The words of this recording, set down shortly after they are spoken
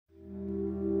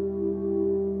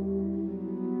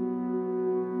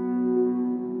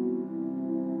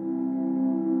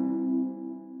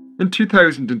In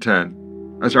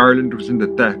 2010, as Ireland was in the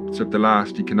depths of the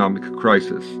last economic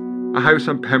crisis, a house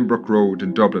on Pembroke Road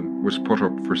in Dublin was put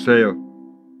up for sale.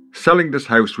 Selling this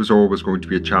house was always going to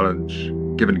be a challenge,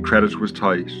 given credit was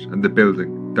tight and the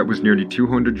building, that was nearly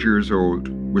 200 years old,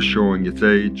 was showing its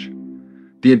age.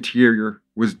 The interior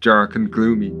was dark and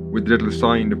gloomy, with little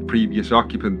sign of previous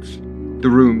occupants. The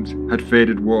rooms had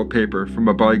faded wallpaper from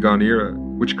a bygone era,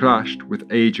 which clashed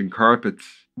with aging carpets.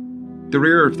 The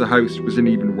rear of the house was in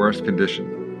even worse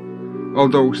condition.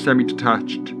 Although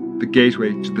semi-detached, the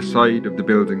gateway to the side of the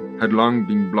building had long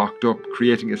been blocked up,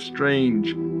 creating a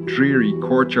strange, dreary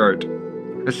courtyard.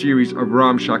 A series of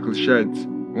ramshackle sheds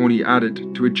only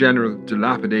added to a general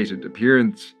dilapidated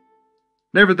appearance.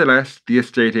 Nevertheless, the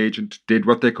estate agent did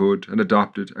what they could and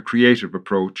adopted a creative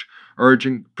approach,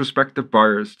 urging prospective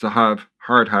buyers to have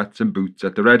hard hats and boots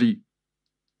at the ready.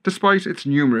 Despite its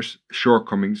numerous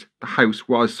shortcomings, the house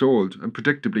was sold, and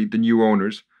predictably the new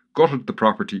owners gutted the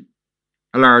property.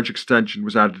 A large extension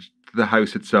was added to the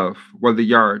house itself, while the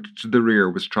yard to the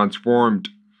rear was transformed.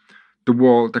 The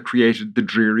wall that created the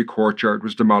dreary courtyard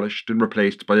was demolished and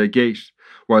replaced by a gate,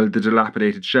 while the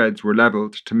dilapidated sheds were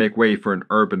levelled to make way for an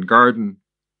urban garden.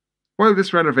 While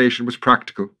this renovation was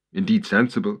practical, indeed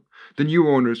sensible, the new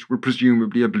owners were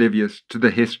presumably oblivious to the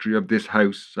history of this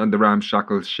house and the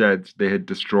ramshackle sheds they had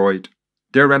destroyed.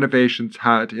 Their renovations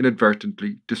had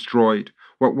inadvertently destroyed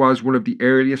what was one of the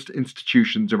earliest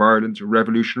institutions of Ireland's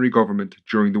revolutionary government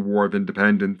during the War of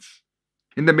Independence.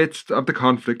 In the midst of the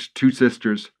conflict, two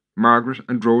sisters, Margaret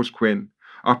and Rose Quinn,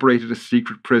 operated a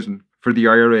secret prison for the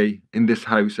IRA in this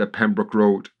house at Pembroke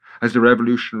Road, as the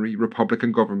revolutionary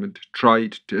Republican government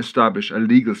tried to establish a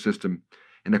legal system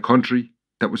in a country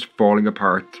that was falling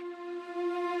apart.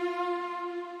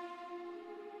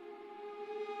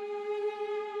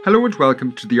 Hello and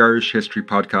welcome to the Irish History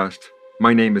Podcast.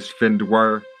 My name is Finn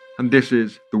Dwyer, and this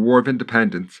is The War of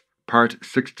Independence, Part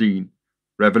 16,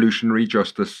 Revolutionary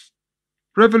Justice.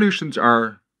 Revolutions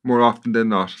are, more often than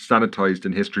not, sanitised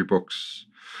in history books.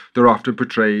 They're often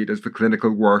portrayed as the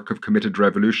clinical work of committed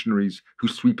revolutionaries who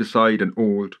sweep aside an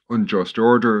old, unjust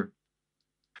order.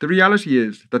 The reality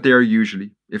is that they are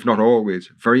usually, if not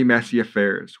always, very messy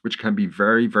affairs which can be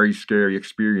very, very scary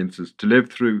experiences to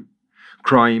live through.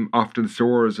 Crime often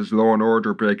soars as law and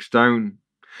order breaks down.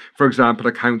 For example,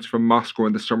 accounts from Moscow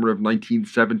in the summer of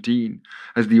 1917,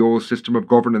 as the old system of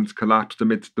governance collapsed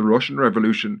amidst the Russian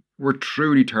Revolution, were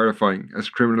truly terrifying as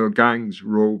criminal gangs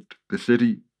roved the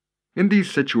city. In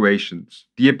these situations,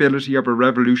 the ability of a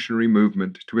revolutionary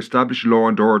movement to establish law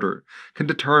and order can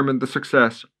determine the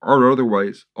success or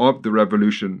otherwise of the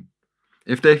revolution.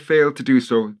 If they fail to do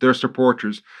so, their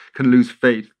supporters can lose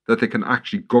faith that they can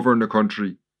actually govern a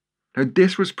country. Now,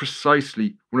 this was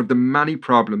precisely one of the many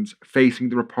problems facing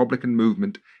the Republican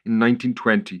movement in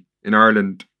 1920 in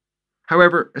Ireland.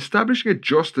 However, establishing a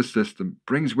justice system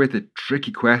brings with it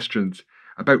tricky questions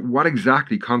about what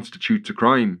exactly constitutes a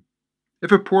crime.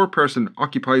 If a poor person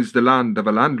occupies the land of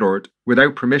a landlord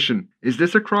without permission, is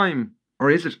this a crime,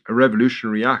 or is it a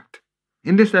revolutionary act?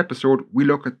 In this episode, we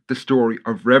look at the story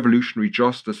of revolutionary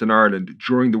justice in Ireland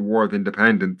during the War of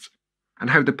Independence,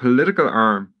 and how the political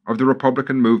arm of the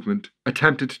Republican movement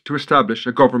attempted to establish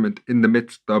a government in the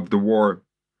midst of the war.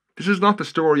 This is not the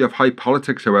story of high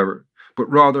politics, however, but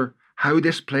rather how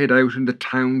this played out in the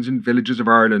towns and villages of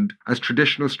Ireland as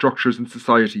traditional structures in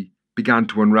society began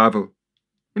to unravel.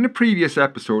 In a previous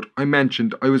episode, I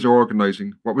mentioned I was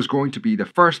organising what was going to be the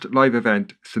first live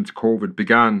event since COVID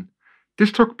began.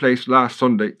 This took place last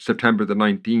Sunday, September the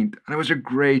 19th, and it was a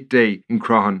great day in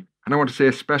Crowe, and I want to say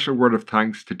a special word of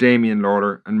thanks to Damien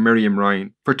Lawler and Miriam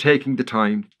Ryan for taking the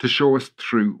time to show us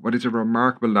through what is a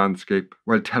remarkable landscape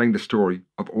while telling the story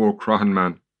of Old Crowe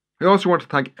Man. I also want to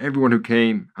thank everyone who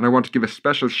came, and I want to give a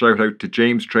special shout out to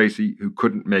James Tracy, who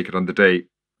couldn't make it on the day.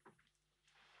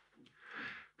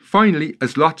 Finally,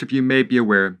 as lots of you may be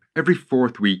aware, every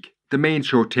fourth week, the main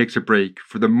show takes a break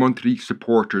for the monthly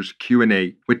supporters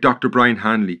Q&A with Dr. Brian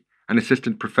Hanley, an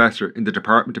assistant professor in the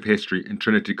Department of History in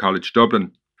Trinity College,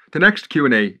 Dublin. The next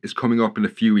Q&A is coming up in a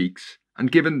few weeks, and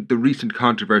given the recent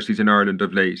controversies in Ireland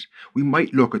of late, we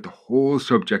might look at the whole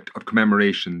subject of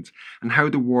commemorations and how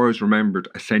the war is remembered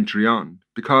a century on,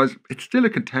 because it's still a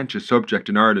contentious subject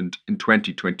in Ireland in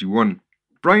 2021.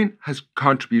 Brian has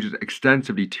contributed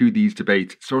extensively to these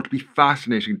debates, so it'll be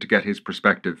fascinating to get his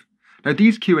perspective. Now,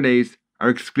 these Q&As are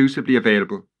exclusively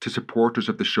available to supporters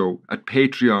of the show at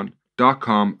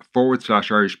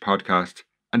patreon.com/Irish podcast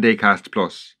and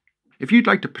Acast+. If you'd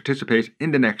like to participate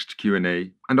in the next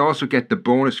Q&A and also get the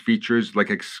bonus features like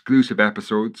exclusive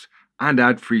episodes and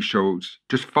ad-free shows,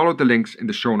 just follow the links in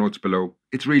the show notes below.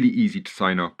 It's really easy to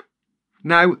sign up.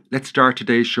 Now, let's start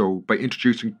today's show by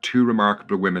introducing two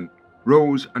remarkable women,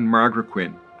 Rose and Margaret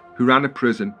Quinn, who ran a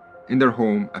prison in their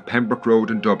home at Pembroke Road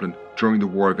in Dublin during the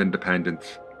War of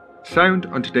Independence. Sound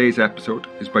on today's episode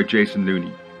is by Jason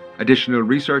Looney. Additional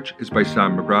research is by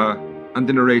Sam McGrath, and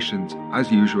the narrations,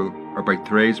 as usual, are by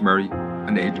Therese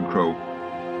and Aidan Crowe.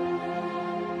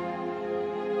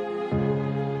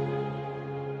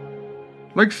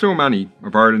 Like so many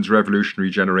of Ireland's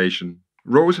revolutionary generation,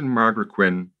 Rose and Margaret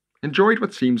Quinn enjoyed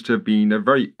what seems to have been a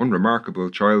very unremarkable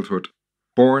childhood.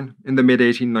 Born in the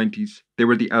mid-1890s, they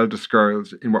were the eldest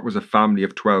girls in what was a family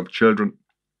of 12 children.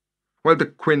 While the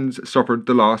Quinns suffered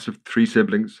the loss of 3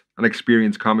 siblings, an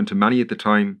experience common to many at the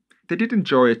time, they did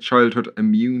enjoy a childhood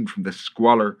immune from the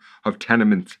squalor of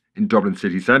tenements in Dublin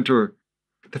city centre.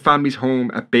 The family's home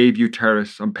at Bayview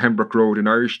Terrace on Pembroke Road in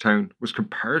Irishtown was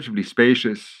comparatively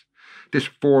spacious. This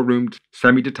 4-roomed,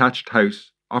 semi-detached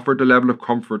house offered a level of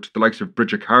comfort the likes of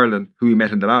Bridget Carlin, who we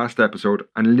met in the last episode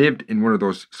and lived in one of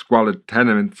those squalid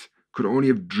tenements, could only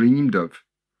have dreamed of.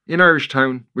 In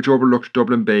Irishtown, which overlooked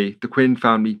Dublin Bay, the Quinn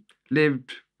family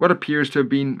lived what appears to have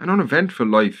been an uneventful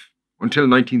life, until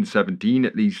 1917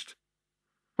 at least.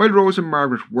 While Rose and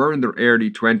Margaret were in their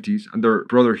early 20s and their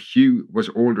brother Hugh was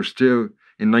older still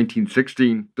in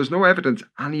 1916, there's no evidence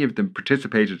any of them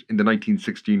participated in the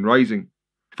 1916 Rising.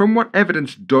 From what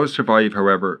evidence does survive,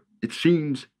 however, it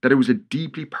seems that it was a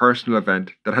deeply personal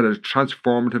event that had a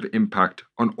transformative impact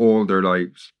on all their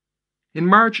lives. In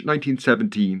March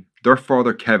 1917, their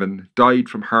father Kevin died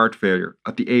from heart failure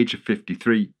at the age of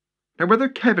 53. Now, whether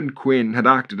Kevin Quinn had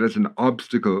acted as an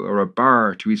obstacle or a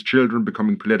bar to his children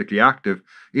becoming politically active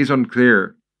is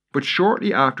unclear, but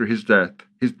shortly after his death,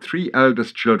 his 3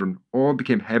 eldest children all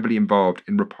became heavily involved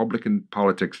in Republican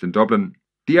politics in Dublin.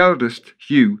 The eldest,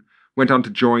 Hugh, went on to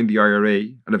join the IRA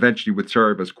and eventually would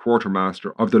serve as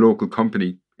quartermaster of the local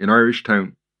company in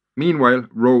Irishtown. Meanwhile,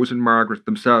 Rose and Margaret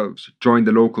themselves joined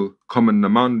the local Cumann na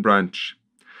mBan branch.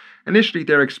 Initially,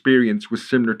 their experience was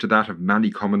similar to that of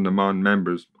many Cumann na mBan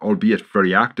members, albeit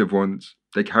very active ones.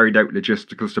 They carried out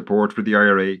logistical support for the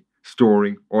IRA,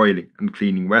 storing, oiling and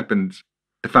cleaning weapons.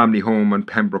 The family home on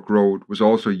Pembroke Road was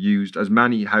also used, as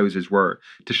many houses were,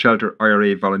 to shelter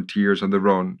IRA volunteers on the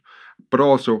run, but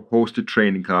also hosted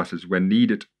training classes when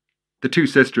needed. The 2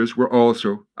 sisters were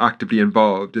also actively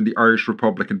involved in the Irish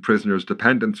Republican Prisoners'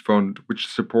 Dependence Fund, which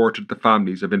supported the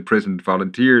families of imprisoned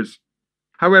volunteers.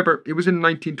 However, it was in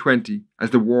 1920, as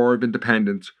the War of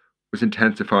Independence was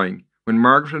intensifying, when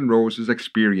Margaret and Rose's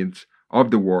experience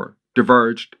of the war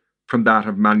diverged from that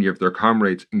of many of their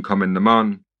comrades in Cumann na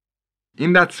mBan.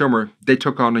 In that summer, they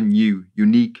took on a new,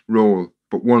 unique role,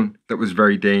 but one that was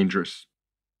very dangerous.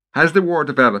 As the war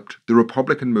developed, the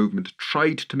Republican movement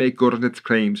tried to make good on its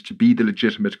claims to be the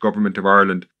legitimate government of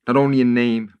Ireland, not only in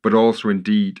name, but also in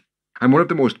deed. And one of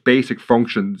the most basic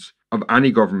functions of any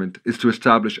government is to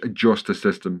establish a justice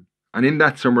system. And in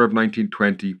that summer of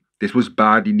 1920, this was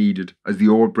badly needed, as the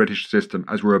old British system,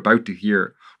 as we're about to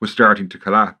hear, was starting to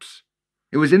collapse.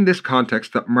 It was in this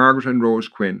context that Margaret and Rose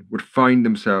Quinn would find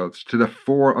themselves to the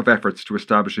fore of efforts to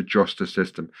establish a justice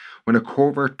system when a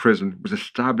covert prison was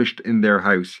established in their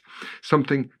house,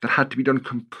 something that had to be done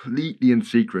completely in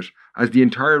secret, as the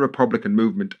entire Republican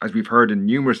movement, as we've heard in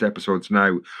numerous episodes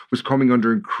now, was coming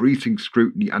under increasing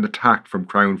scrutiny and attack from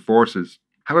Crown forces.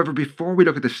 However, before we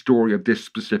look at the story of this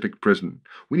specific prison,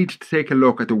 we need to take a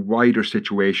look at the wider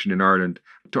situation in Ireland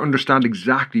to understand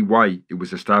exactly why it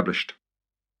was established.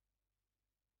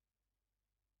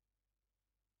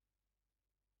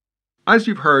 As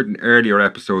you've heard in earlier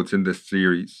episodes in this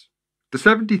series, the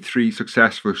 73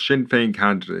 successful Sinn Féin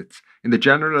candidates in the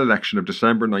general election of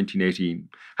December 1918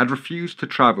 had refused to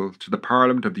travel to the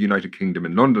Parliament of the United Kingdom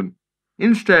in London.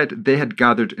 Instead, they had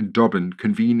gathered in Dublin,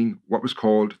 convening what was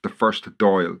called the First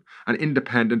Dáil, an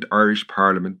independent Irish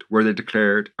Parliament where they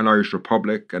declared an Irish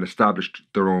Republic and established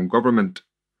their own government.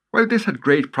 While this had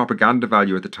great propaganda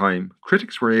value at the time,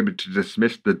 critics were able to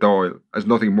dismiss the Dáil as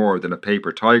nothing more than a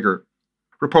paper tiger.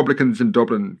 Republicans in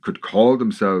Dublin could call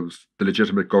themselves the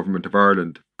legitimate government of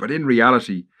Ireland, but in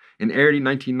reality, in early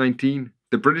 1919,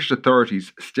 the British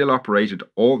authorities still operated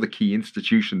all the key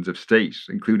institutions of state,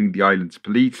 including the island's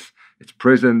police, its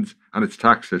prisons, and its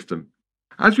tax system.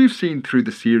 As we've seen through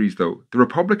the series, though, the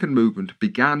Republican movement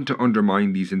began to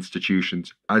undermine these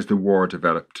institutions as the war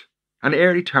developed. An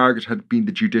early target had been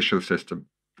the judicial system.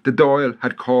 The Dáil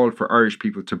had called for Irish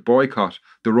people to boycott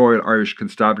the Royal Irish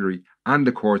Constabulary and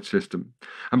the court system,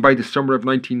 and by the summer of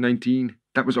 1919,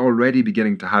 that was already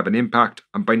beginning to have an impact,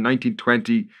 and by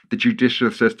 1920, the judicial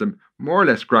system more or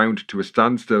less ground to a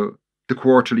standstill. The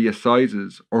quarterly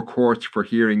assizes, or courts for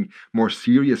hearing more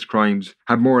serious crimes,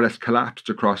 had more or less collapsed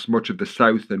across much of the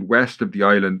south and west of the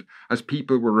island as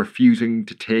people were refusing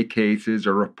to take cases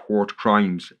or report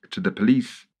crimes to the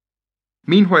police.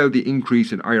 Meanwhile, the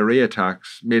increase in IRA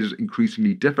attacks made it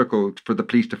increasingly difficult for the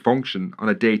police to function on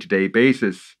a day-to-day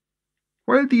basis.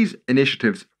 While these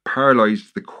initiatives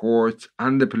paralysed the courts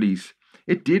and the police,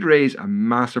 it did raise a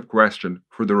massive question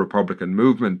for the Republican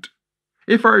movement.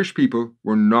 If Irish people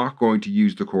were not going to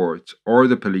use the courts or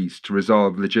the police to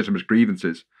resolve legitimate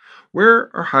grievances, where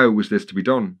or how was this to be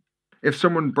done? If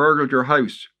someone burgled your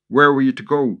house, where were you to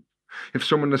go? If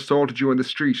someone assaulted you on the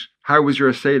street, how was your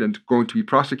assailant going to be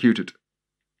prosecuted?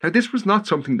 Now, this was not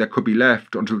something that could be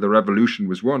left until the revolution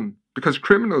was won, because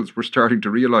criminals were starting to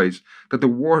realise that the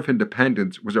War of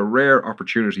Independence was a rare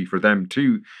opportunity for them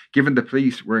too, given the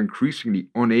police were increasingly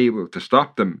unable to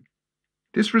stop them.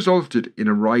 This resulted in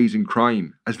a rise in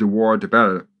crime as the war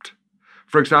developed.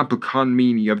 For example, Con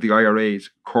Meany of the IRA's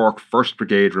Cork 1st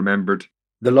Brigade remembered,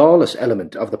 "The lawless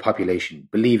element of the population,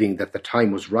 believing that the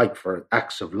time was ripe for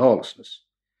acts of lawlessness,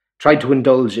 tried to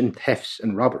indulge in thefts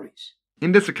and robberies."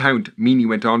 In this account, Meany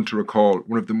went on to recall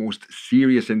one of the most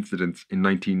serious incidents in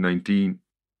 1919.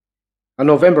 On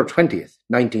November 20th,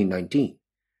 1919,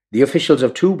 the officials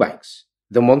of two banks,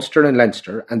 the Munster and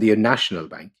Leinster and the National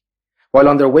Bank, while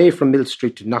on their way from Mill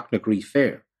Street to Knocknagree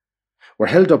Fair, were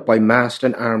held up by masked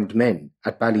and armed men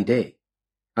at Ballyday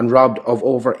and robbed of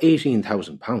over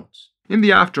 £18,000. In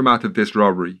the aftermath of this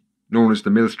robbery, known as the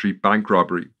Mill Street Bank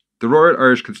robbery, the Royal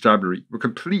Irish Constabulary were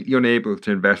completely unable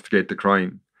to investigate the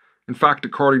crime. In fact,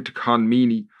 according to Con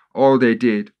Meany, all they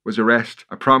did was arrest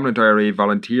a prominent IRA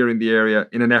volunteer in the area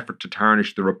in an effort to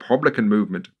tarnish the Republican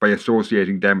movement by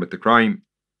associating them with the crime.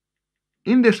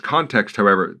 In this context,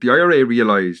 however, the IRA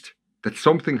realised that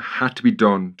something had to be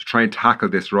done to try and tackle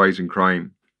this rise in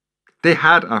crime. They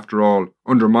had, after all,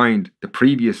 undermined the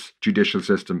previous judicial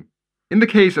system. In the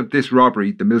case of this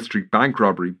robbery, the Mill Street Bank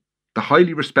robbery, the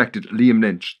highly respected Liam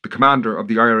Lynch, the commander of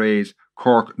the IRA's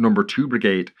Cork No. 2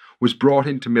 Brigade, was brought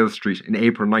into Mill Street in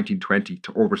April 1920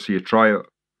 to oversee a trial.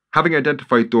 Having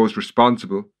identified those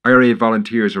responsible, IRA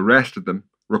volunteers arrested them,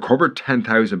 recovered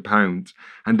 £10,000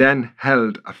 and then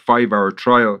held a 5-hour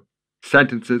trial.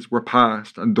 Sentences were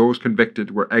passed and those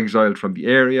convicted were exiled from the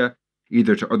area,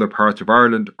 either to other parts of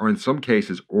Ireland or in some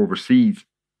cases overseas.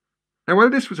 Now,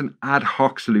 while this was an ad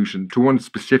hoc solution to one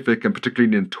specific and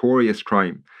particularly notorious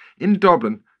crime, in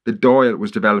Dublin the Dáil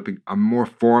was developing a more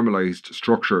formalised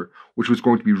structure which was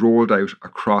going to be rolled out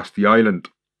across the island.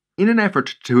 In an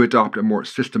effort to adopt a more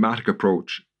systematic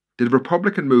approach, the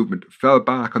Republican movement fell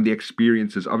back on the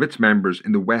experiences of its members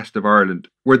in the west of Ireland,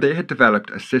 where they had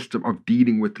developed a system of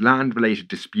dealing with land-related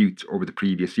disputes over the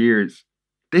previous years.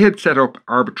 They had set up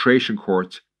arbitration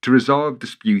courts to resolve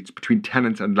disputes between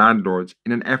tenants and landlords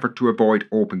in an effort to avoid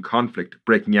open conflict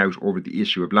breaking out over the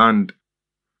issue of land.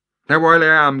 Now, while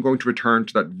I am going to return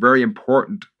to that very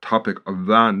important topic of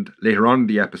land later on in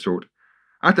the episode,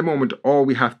 at the moment all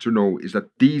we have to know is that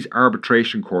these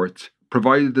arbitration courts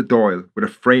provided the Dáil with a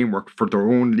framework for their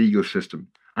own legal system,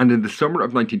 and in the summer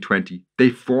of 1920 they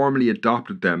formally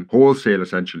adopted them wholesale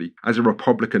essentially as a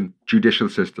Republican judicial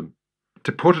system.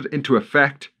 To put it into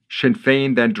effect, Sinn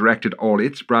Féin then directed all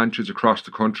its branches across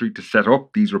the country to set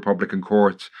up these Republican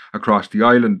courts across the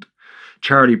island.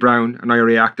 Charlie Brown, an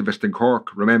IRA activist in Cork,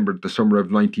 remembered the summer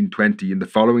of 1920 in the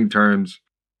following terms.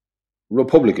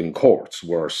 Republican courts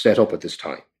were set up at this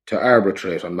time to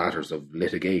arbitrate on matters of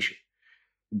litigation.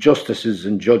 Justices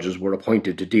and judges were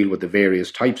appointed to deal with the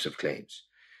various types of claims.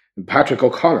 Patrick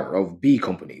O'Connor of B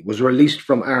Company was released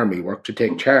from army work to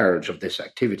take charge of this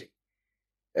activity.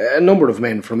 A number of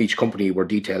men from each company were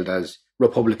detailed as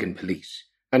Republican police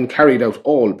and carried out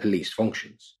all police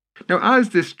functions. Now, as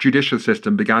this judicial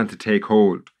system began to take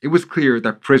hold, it was clear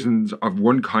that prisons of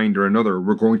one kind or another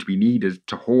were going to be needed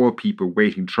to hold people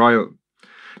waiting trial.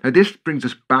 Now, this brings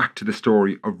us back to the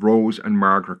story of Rose and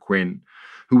Margaret Quinn,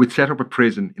 who would set up a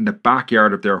prison in the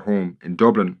backyard of their home in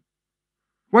Dublin.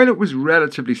 While it was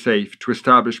relatively safe to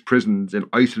establish prisons in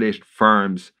isolated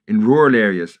farms in rural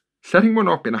areas, setting one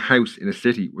up in a house in a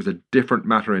city was a different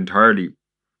matter entirely.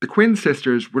 The Quinn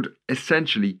sisters would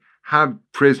essentially have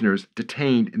prisoners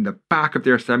detained in the back of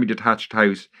their semi-detached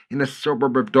house in a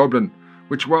suburb of Dublin,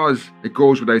 which was, it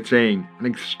goes without saying, an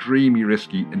extremely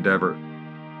risky endeavour.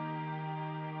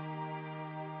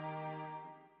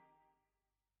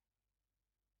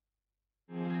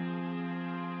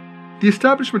 The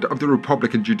establishment of the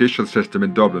Republican judicial system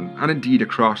in Dublin, and indeed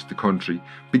across the country,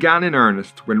 began in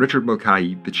earnest when Richard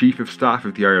Mulcahy, the Chief of Staff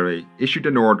of the IRA, issued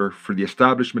an order for the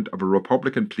establishment of a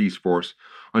Republican police force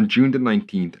on June the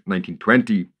 19th,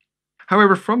 1920.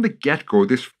 However, from the get-go,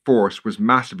 this force was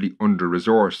massively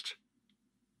under-resourced.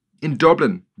 In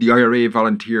Dublin, the IRA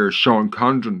volunteer Sean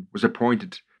Condren was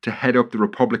appointed to head up the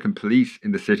Republican police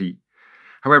in the city.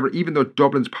 However, even though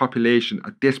Dublin's population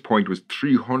at this point was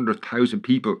 300,000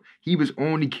 people, he was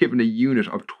only given a unit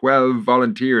of 12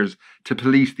 volunteers to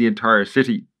police the entire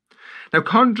city. Now,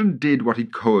 Condren did what he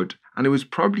could, and it was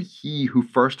probably he who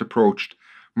first approached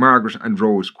Margaret and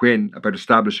Rose Quinn about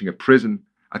establishing a prison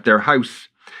at their house.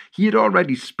 He had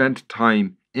already spent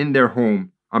time in their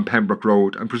home on Pembroke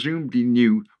Road and presumably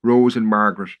knew Rose and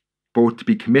Margaret both to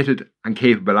be committed and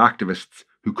capable activists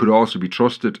who could also be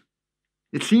trusted.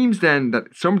 It seems then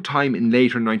that sometime in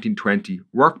later 1920,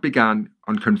 work began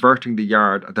on converting the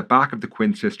yard at the back of the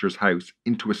Quinn sisters' house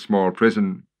into a small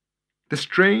prison. The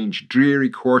strange, dreary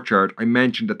courtyard I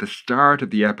mentioned at the start of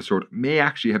the episode may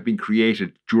actually have been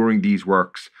created during these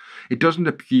works. It doesn't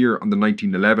appear on the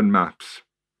 1911 maps.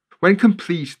 When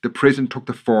complete, the prison took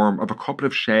the form of a couple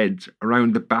of sheds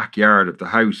around the backyard of the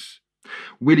house.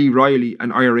 Willie Riley,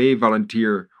 an IRA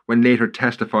volunteer, when later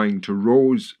testifying to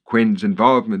Rose Quinn's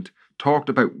involvement, talked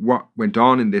about what went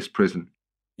on in this prison.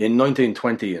 In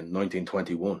 1920 and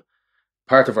 1921,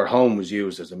 part of her home was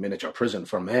used as a miniature prison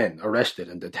for men arrested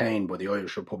and detained by the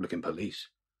Irish Republican Police.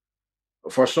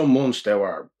 For some months there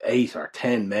were 8 or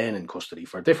 10 men in custody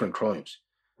for different crimes,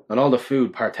 and all the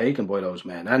food partaken by those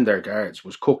men and their guards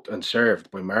was cooked and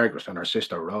served by Margaret and her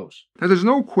sister Rose. Now, there's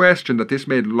no question that this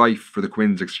made life for the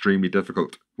Quinns extremely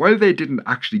difficult. While they didn't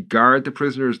actually guard the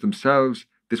prisoners themselves,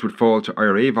 this would fall to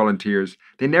IRA volunteers,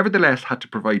 they nevertheless had to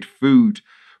provide food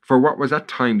for what was at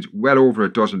times well over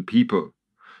a dozen people.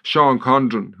 Sean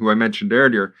Condren, who I mentioned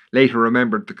earlier, later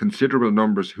remembered the considerable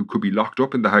numbers who could be locked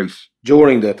up in the house.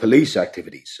 During the police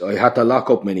activities, I had to lock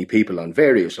up many people on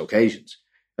various occasions,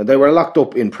 and they were locked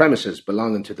up in premises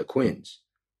belonging to the Quinns.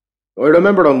 I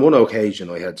remember on one occasion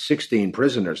I had 16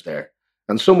 prisoners there,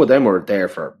 and some of them were there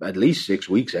for at least 6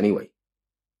 weeks anyway.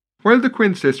 While the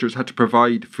Quinn sisters had to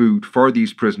provide food for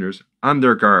these prisoners and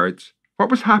their guards, what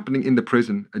was happening in the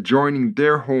prison adjoining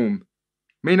their home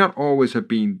may not always have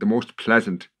been the most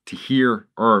pleasant to hear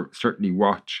or certainly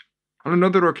watch. On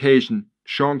another occasion,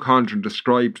 Sean Condren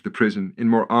described the prison in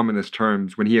more ominous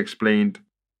terms when he explained,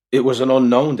 "It was an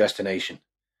unknown destination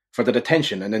for the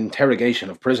detention and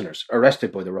interrogation of prisoners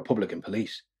arrested by the Republican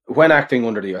Police, when acting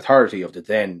under the authority of the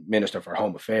then Minister for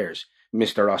Home Affairs,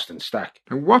 Mr. Austin Stack."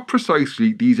 And what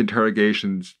precisely these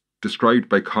interrogations described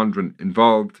by Condren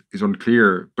involved is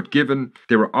unclear, but given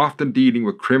they were often dealing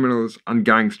with criminals and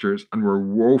gangsters and were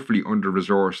woefully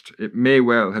under-resourced, it may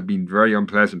well have been very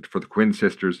unpleasant for the Quinn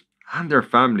sisters and their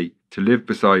family to live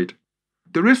beside.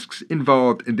 The risks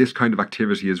involved in this kind of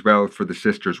activity as well for the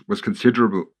sisters was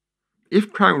considerable.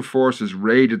 If Crown forces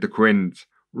raided the Quinns,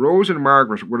 Rose and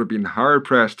Margaret would have been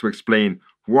hard-pressed to explain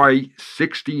why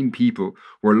 16 people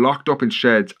were locked up in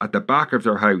sheds at the back of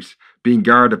their house being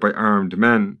guarded by armed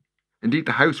men. Indeed,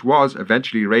 the house was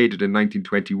eventually raided in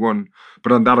 1921,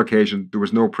 but on that occasion there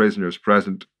was no prisoners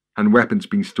present, and weapons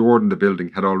being stored in the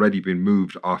building had already been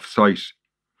moved off-site.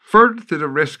 Further to the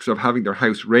risks of having their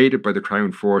house raided by the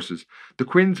Crown forces, the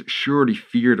Quinns surely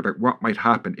feared about what might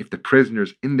happen if the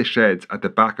prisoners in the sheds at the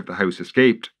back of the house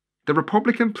escaped. The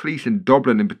Republican police in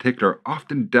Dublin in particular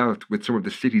often dealt with some of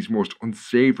the city's most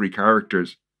unsavoury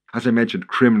characters. As I mentioned,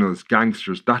 criminals,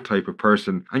 gangsters, that type of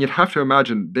person, and you'd have to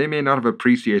imagine they may not have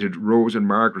appreciated Rose and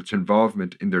Margaret's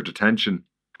involvement in their detention.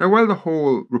 Now, while the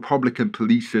whole Republican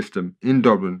police system in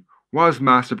Dublin was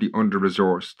massively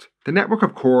under-resourced, the network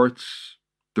of courts,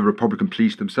 the Republican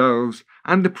police themselves,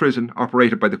 and the prison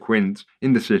operated by the Quinns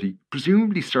in the city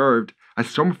presumably served as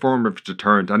some form of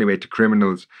deterrent anyway to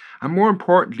criminals, and more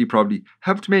importantly probably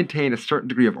helped maintain a certain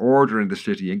degree of order in the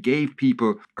city and gave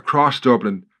people across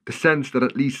Dublin the sense that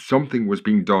at least something was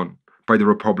being done by the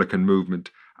Republican movement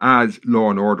as law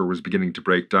and order was beginning to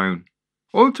break down.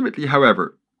 Ultimately,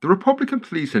 however, the Republican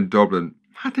police in Dublin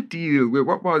had to deal with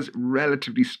what was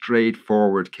relatively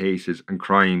straightforward cases and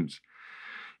crimes.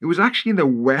 It was actually in the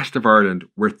west of Ireland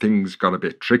where things got a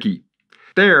bit tricky.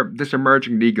 There, this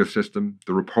emerging legal system,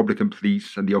 the Republican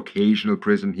police and the occasional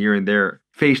prison here and there,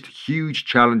 faced huge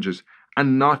challenges,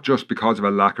 and not just because of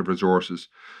a lack of resources.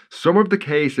 Some of the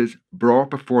cases brought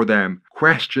before them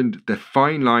questioned the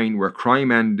fine line where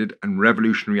crime ended and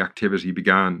revolutionary activity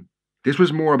began. This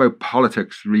was more about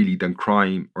politics really than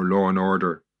crime or law and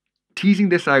order. Teasing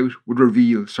this out would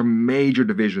reveal some major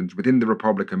divisions within the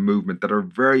Republican movement that are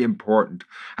very important,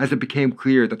 as it became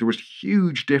clear that there was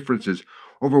huge differences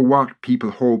over what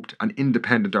people hoped an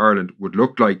independent Ireland would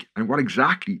look like and what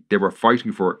exactly they were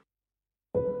fighting for.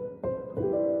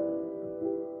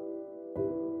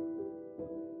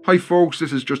 Hi folks,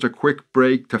 this is just a quick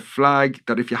break to flag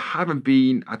that if you haven't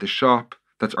been at the shop,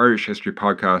 that's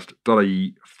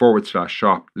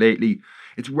irishhistorypodcast.ie/shop lately,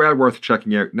 it's well worth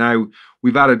checking out now.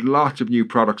 We've added lots of new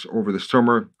products over the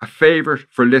summer. A favourite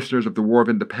for listeners of the War of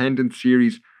Independence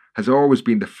series has always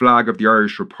been the flag of the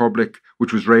Irish Republic,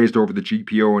 which was raised over the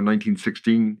GPO in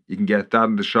 1916. You can get that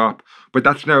in the shop, but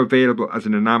that's now available as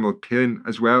an enamel pin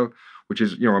as well, which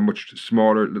is, a much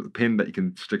smaller little pin that you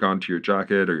can stick onto your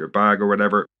jacket or your bag or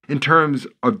whatever. In terms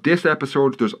of this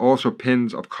episode, there's also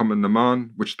pins of Cumann na mBan,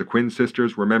 which the Quinn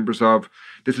sisters were members of.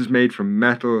 This is made from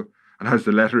metal and has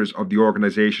the letters of the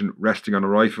organisation resting on a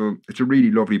rifle. It's a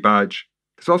really lovely badge.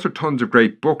 There's also tons of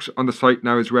great books on the site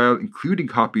now as well, including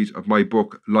copies of my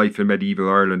book, Life in Medieval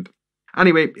Ireland.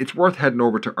 Anyway, it's worth heading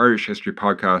over to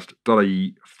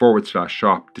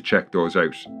irishhistorypodcast.ie/shop to check those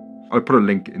out. I'll put a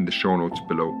link in the show notes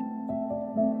below.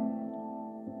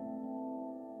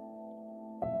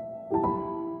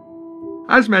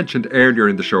 As mentioned earlier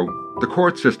in the show, the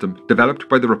court system developed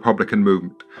by the Republican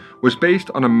movement was based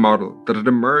on a model that had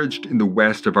emerged in the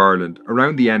west of Ireland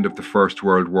around the end of the First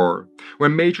World War,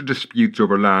 when major disputes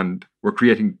over land were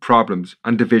creating problems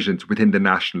and divisions within the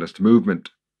nationalist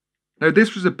movement. Now,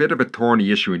 this was a bit of a thorny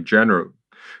issue in general.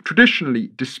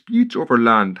 Traditionally, disputes over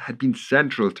land had been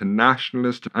central to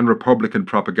nationalist and Republican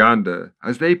propaganda,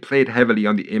 as they played heavily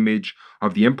on the image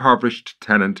of the impoverished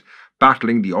tenant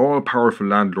battling the all-powerful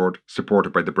landlord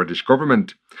supported by the British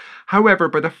government. However,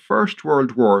 by the First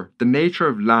World War, the nature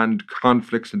of land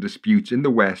conflicts and disputes in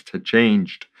the West had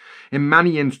changed. In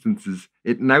many instances,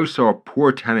 it now saw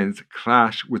poor tenants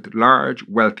clash with large,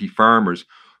 wealthy farmers,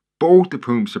 both of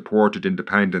whom supported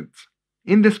independence.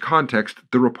 In this context,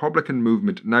 the Republican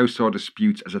movement now saw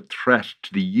disputes as a threat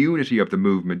to the unity of the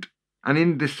movement, and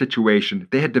in this situation,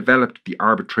 they had developed the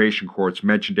arbitration courts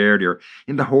mentioned earlier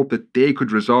in the hope that they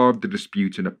could resolve the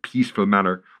disputes in a peaceful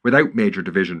manner without major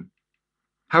division.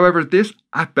 However, this,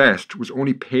 at best, was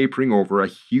only papering over a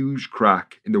huge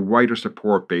crack in the wider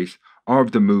support base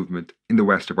of the movement in the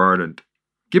west of Ireland.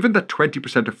 Given that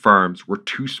 20% of farms were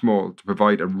too small to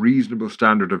provide a reasonable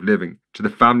standard of living to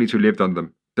the families who lived on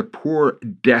them, the poor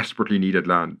desperately needed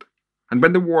land. And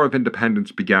when the War of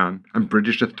Independence began and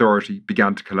British authority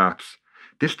began to collapse,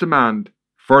 this demand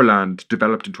for land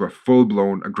developed into a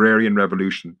full-blown agrarian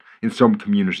revolution in some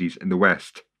communities in the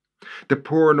West. The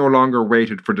poor no longer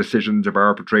waited for decisions of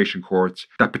arbitration courts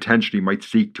that potentially might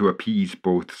seek to appease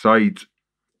both sides.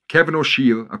 Kevin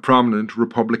O'Sheil, a prominent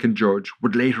Republican judge,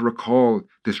 would later recall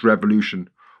this revolution,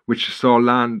 which saw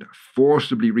land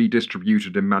forcibly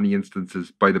redistributed in many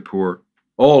instances by the poor.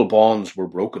 All bonds were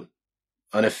broken,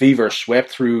 and a fever swept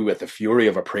through at the fury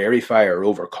of a prairie fire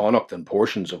over Connacht and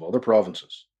portions of other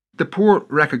provinces. The poor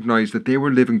recognised that they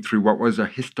were living through what was a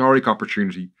historic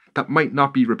opportunity that might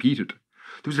not be repeated.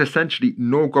 There was essentially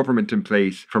no government in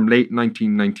place from late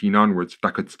 1919 onwards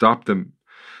that could stop them.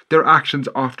 Their actions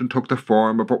often took the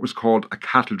form of what was called a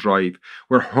cattle drive,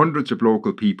 where hundreds of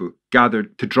local people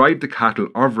gathered to drive the cattle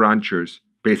of ranchers,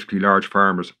 basically large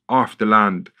farmers, off the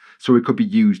land so it could be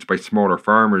used by smaller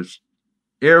farmers.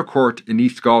 Ayr Court in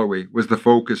East Galway was the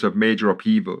focus of major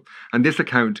upheaval, and this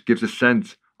account gives a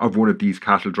sense of one of these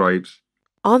cattle drives.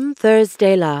 On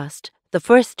Thursday last, the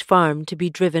first farm to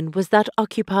be driven was that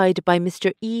occupied by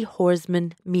Mr. E.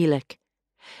 Horsman Mealick.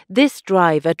 This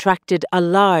drive attracted a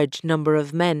large number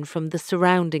of men from the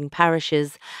surrounding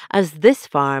parishes, as this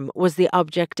farm was the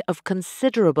object of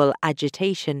considerable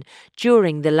agitation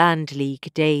during the Land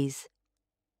League days.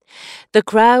 The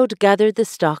crowd gathered the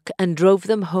stock and drove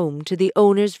them home to the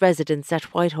owner's residence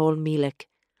at Whitehall Mealick.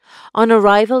 On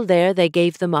arrival there they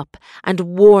gave them up and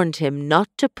warned him not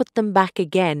to put them back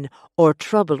again or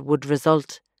trouble would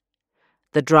result.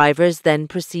 The drivers then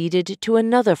proceeded to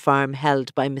another farm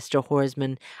held by Mr.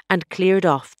 Horsman and cleared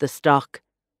off the stock.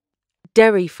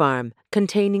 Derry Farm,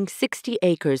 containing 60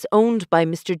 acres owned by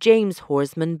Mr. James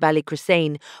Horsman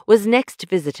Ballycrasane, was next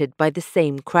visited by the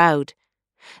same crowd.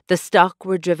 The stock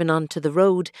were driven onto the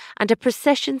road and a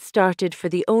procession started for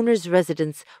the owner's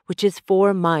residence, which is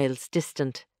 4 miles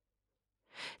distant.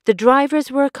 The drivers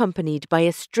were accompanied by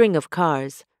a string of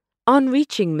cars. On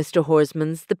reaching Mr.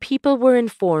 Horsman's, the people were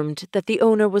informed that the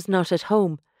owner was not at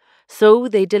home, so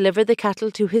they delivered the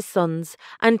cattle to his sons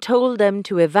and told them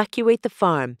to evacuate the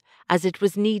farm, as it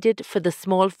was needed for the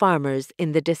small farmers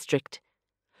in the district.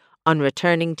 On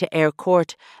returning to Ayr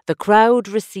Court, the crowd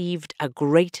received a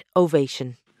great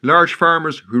ovation. Large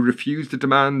farmers who refused the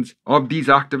demands of these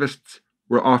activists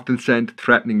were often sent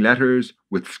threatening letters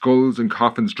with skulls and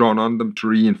coffins drawn on them to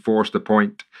reinforce the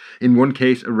point. In one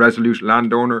case, a resolute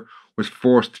landowner was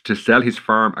forced to sell his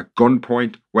farm at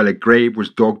gunpoint while a grave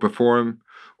was dug before him.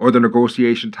 Other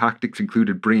negotiation tactics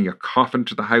included bringing a coffin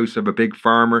to the house of a big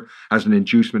farmer as an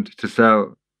inducement to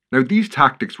sell. Now, these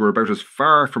tactics were about as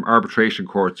far from arbitration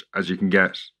courts as you can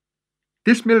get.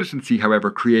 This militancy,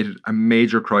 however, created a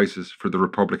major crisis for the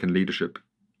Republican leadership.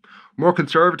 More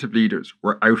conservative leaders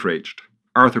were outraged.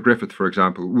 Arthur Griffith, for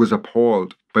example, was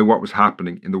appalled by what was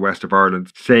happening in the west of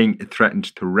Ireland, saying it threatened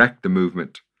to wreck the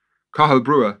movement. Cathal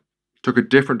Brugha took a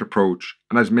different approach,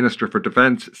 and as Minister for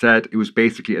Defence said it was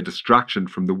basically a distraction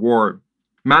from the war.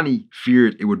 Many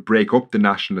feared it would break up the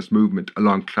nationalist movement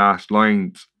along class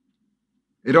lines.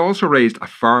 It also raised a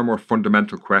far more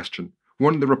fundamental question,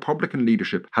 one the Republican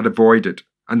leadership had avoided,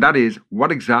 and that is,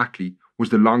 what exactly was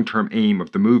the long-term aim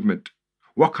of the movement?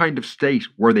 What kind of state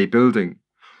were they building?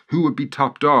 Who would be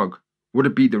top dog? Would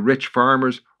it be the rich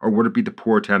farmers or would it be the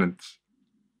poor tenants?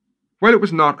 While it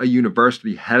was not a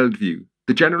universally held view,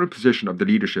 the general position of the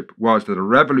leadership was that a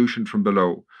revolution from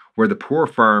below, where the poor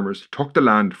farmers took the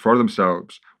land for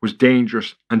themselves, was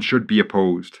dangerous and should be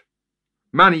opposed.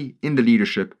 Many in the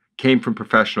leadership came from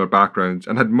professional backgrounds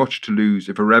and had much to lose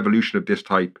if a revolution of this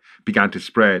type began to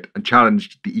spread and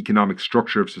challenged the economic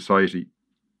structure of society.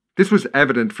 This was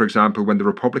evident, for example, when the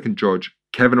Republican judge,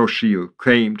 Kevin O'Shiel,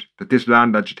 claimed that this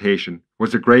land agitation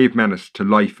was a grave menace to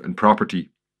life and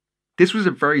property. This was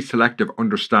a very selective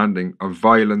understanding of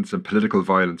violence and political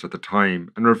violence at the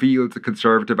time and revealed the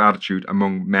conservative attitude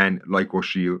among men like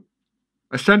O'Shiel.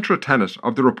 A central tenet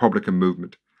of the Republican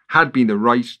movement had been the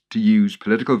right to use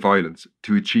political violence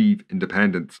to achieve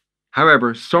independence.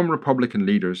 However, some Republican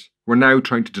leaders were now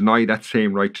trying to deny that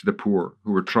same right to the poor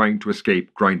who were trying to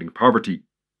escape grinding poverty.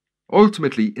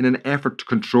 Ultimately, in an effort to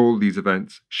control these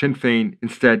events, Sinn Féin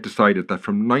instead decided that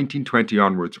from 1920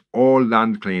 onwards, all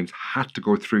land claims had to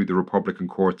go through the Republican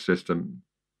court system.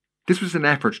 This was an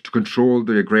effort to control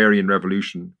the agrarian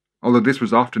revolution, although this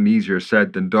was often easier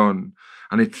said than done,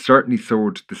 and it certainly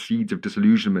sowed the seeds of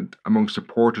disillusionment among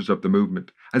supporters of the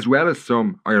movement, as well as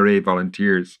some IRA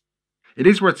volunteers. It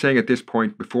is worth saying at this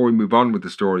point, before we move on with the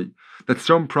story, that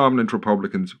some prominent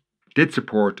Republicans did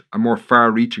support a more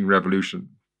far-reaching revolution.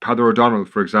 Peadar O'Donnell,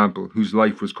 for example, whose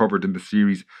life was covered in the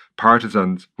series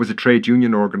Partisans, was a trade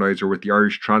union organiser with the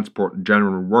Irish Transport and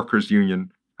General Workers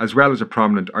Union, as well as a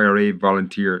prominent IRA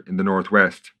volunteer in the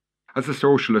Northwest. As a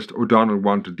socialist, O'Donnell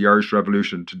wanted the Irish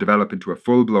Revolution to develop into a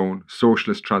full-blown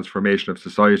socialist transformation of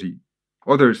society.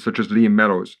 Others, such as Liam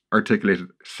Mellows, articulated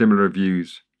similar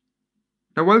views.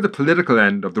 Now, while the political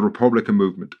end of the Republican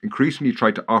movement increasingly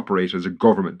tried to operate as a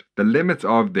government, the limits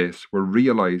of this were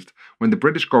realised when the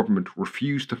British government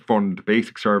refused to fund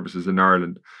basic services in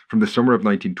Ireland from the summer of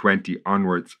 1920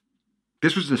 onwards.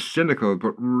 This was a cynical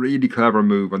but really clever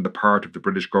move on the part of the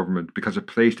British government because it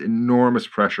placed enormous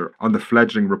pressure on the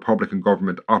fledgling Republican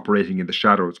government operating in the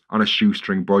shadows on a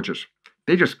shoestring budget.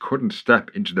 They just couldn't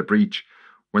step into the breach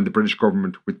when the British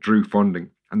government withdrew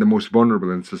funding, and the most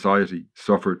vulnerable in society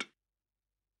suffered.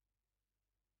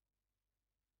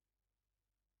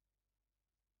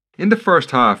 In the first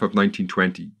half of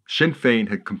 1920, Sinn Féin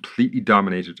had completely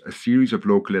dominated a series of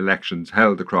local elections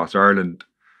held across Ireland.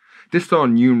 This saw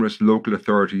numerous local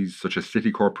authorities such as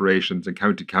city corporations and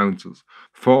county councils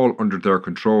fall under their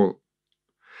control.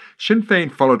 Sinn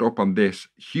Féin followed up on this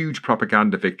huge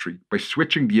propaganda victory by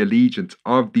switching the allegiance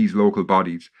of these local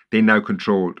bodies they now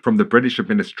controlled from the British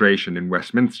administration in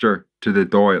Westminster to the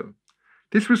Dáil.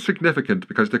 This was significant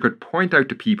because they could point out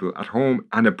to people at home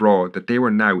and abroad that they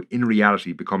were now in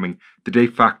reality becoming the de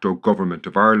facto government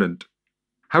of Ireland.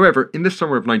 However, in the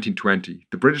summer of 1920,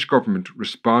 the British government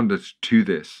responded to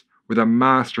this with a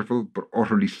masterful but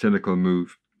utterly cynical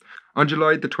move. On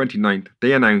July the 29th,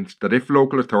 they announced that if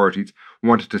local authorities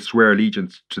wanted to swear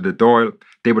allegiance to the Dáil,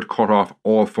 they would cut off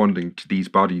all funding to these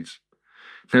bodies.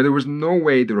 Now, there was no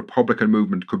way the Republican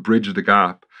movement could bridge the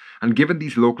gap, and given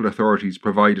these local authorities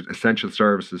provided essential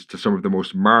services to some of the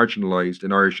most marginalised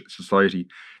in Irish society,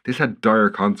 this had dire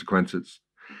consequences.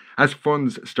 As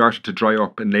funds started to dry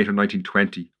up in later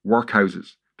 1920,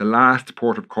 workhouses, the last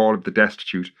port of call of the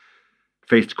destitute,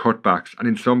 faced cutbacks, and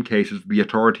in some cases the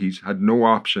authorities had no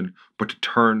option but to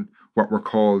turn what were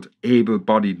called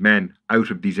able-bodied men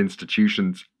out of these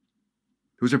institutions.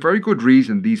 There was a very good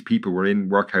reason these people were in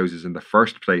workhouses in the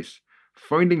first place.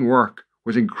 Finding work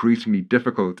was increasingly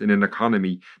difficult in an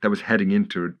economy that was heading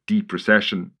into a deep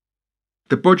recession.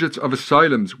 The budgets of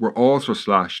asylums were also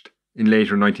slashed in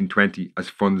later 1920 as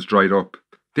funds dried up.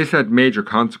 This had major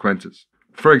consequences.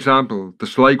 For example, the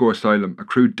Sligo Asylum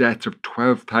accrued debts of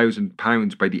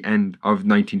 £12,000 by the end of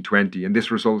 1920, and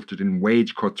this resulted in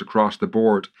wage cuts across the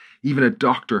board. Even a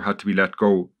doctor had to be let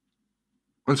go.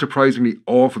 Unsurprisingly,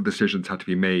 awful decisions had to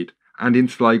be made, and in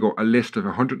Sligo a list of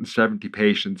 170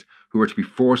 patients who were to be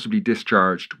forcibly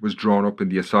discharged was drawn up in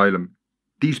the asylum.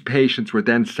 These patients were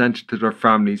then sent to their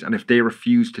families, and if they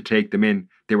refused to take them in,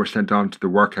 they were sent on to the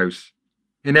workhouse.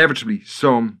 Inevitably,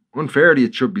 some, unfairly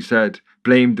it should be said,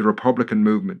 blamed the Republican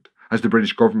movement, as the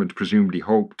British government presumably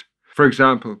hoped. For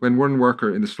example, when one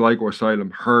worker in the Sligo asylum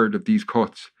heard of these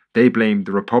cuts, they blamed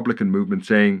the Republican movement,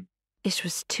 saying, "It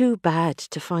was too bad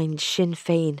to find Sinn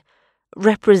Féin,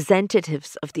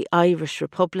 representatives of the Irish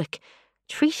Republic,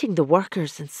 treating the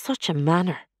workers in such a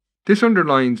manner." This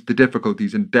underlines the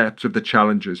difficulties and depths of the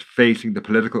challenges facing the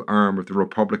political arm of the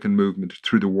Republican movement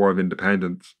through the War of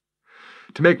Independence.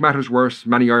 To make matters worse,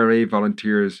 many IRA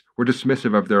volunteers were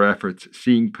dismissive of their efforts,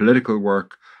 seeing political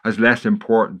work as less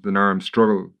important than armed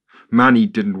struggle. Many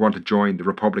didn't want to join the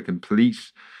Republican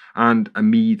police, and a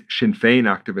Meath Sinn Féin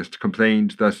activist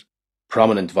complained that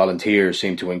prominent volunteers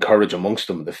seemed to encourage amongst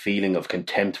them the feeling of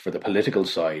contempt for the political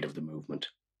side of the movement.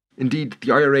 Indeed,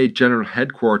 the IRA General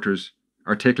Headquarters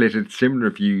articulated similar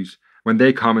views when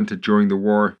they commented during the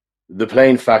war. "The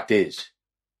plain fact is,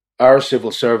 our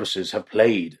civil services have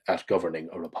played at governing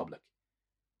a republic,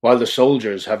 while the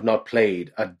soldiers have not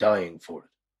played at dying for it."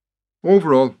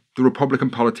 Overall, the Republican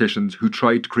politicians who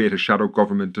tried to create a shadow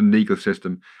government and legal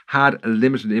system had a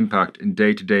limited impact in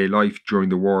day-to-day life during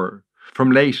the war.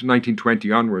 From late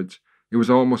 1920 onwards, it was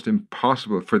almost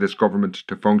impossible for this government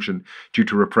to function due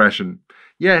to repression.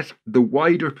 Yet, the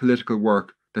wider political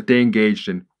work that they engaged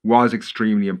in was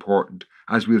extremely important,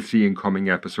 as we'll see in coming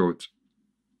episodes.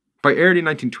 By early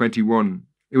 1921,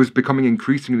 it was becoming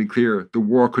increasingly clear the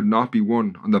war could not be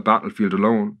won on the battlefield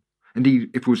alone.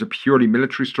 Indeed, if it was a purely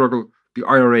military struggle, the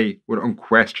IRA would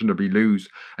unquestionably lose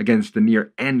against the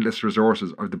near endless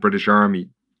resources of the British Army.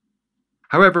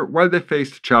 However, while they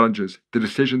faced challenges, the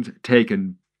decisions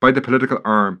taken by the political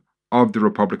arm of the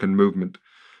Republican movement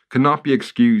cannot be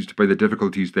excused by the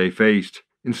difficulties they faced.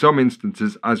 In some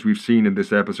instances, as we've seen in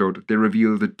this episode, they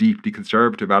revealed a deeply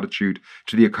conservative attitude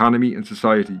to the economy and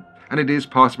society, and it is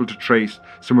possible to trace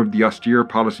some of the austere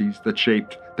policies that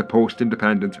shaped the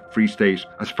post-independence Free State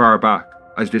as far back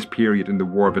as this period in the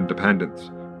War of Independence.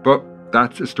 But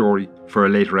that's a story for a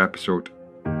later episode.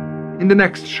 In the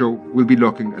next show, we'll be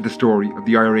looking at the story of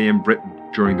the IRA in Britain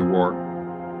during the war.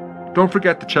 Don't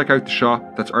forget to check out the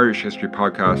shop, that's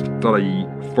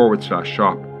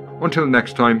irishhistorypodcast.ie/shop. Until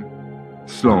next time,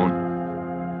 Sloan.